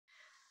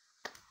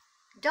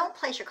Don't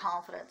place your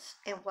confidence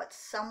in what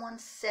someone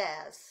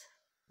says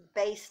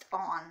based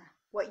on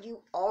what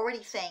you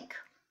already think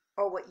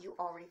or what you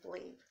already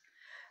believe.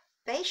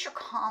 Base your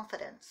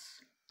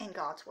confidence in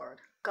God's word.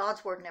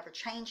 God's word never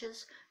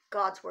changes.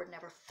 God's word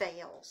never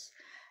fails.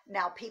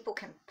 Now, people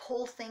can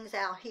pull things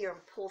out here and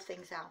pull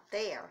things out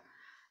there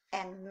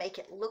and make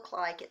it look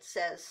like it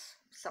says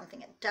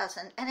something it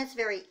doesn't. And it's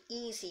very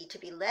easy to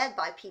be led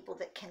by people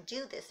that can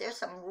do this. There's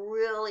some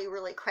really,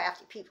 really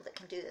crafty people that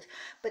can do this.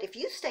 But if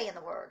you stay in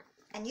the word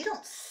and you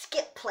don't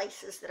skip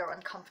places that are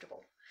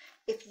uncomfortable,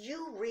 if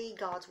you read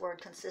God's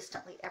word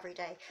consistently every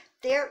day,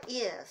 there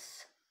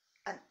is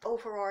an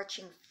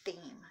overarching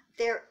theme.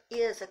 There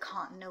is a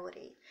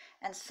continuity.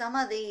 And some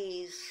of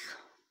these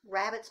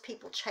rabbits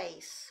people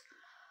chase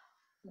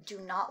do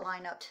not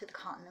line up to the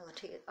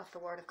continuity of the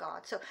Word of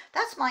God. So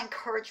that's my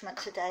encouragement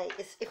today,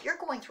 is if you're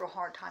going through a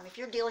hard time, if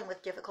you're dealing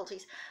with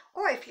difficulties,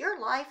 or if your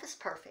life is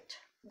perfect,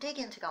 dig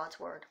into God's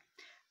Word,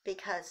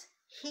 because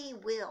He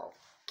will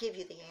give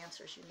you the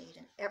answers you need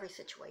in every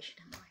situation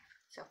in life.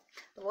 So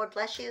the Lord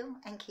bless you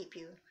and keep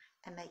you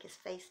and make His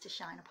face to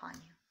shine upon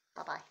you.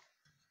 Bye-bye.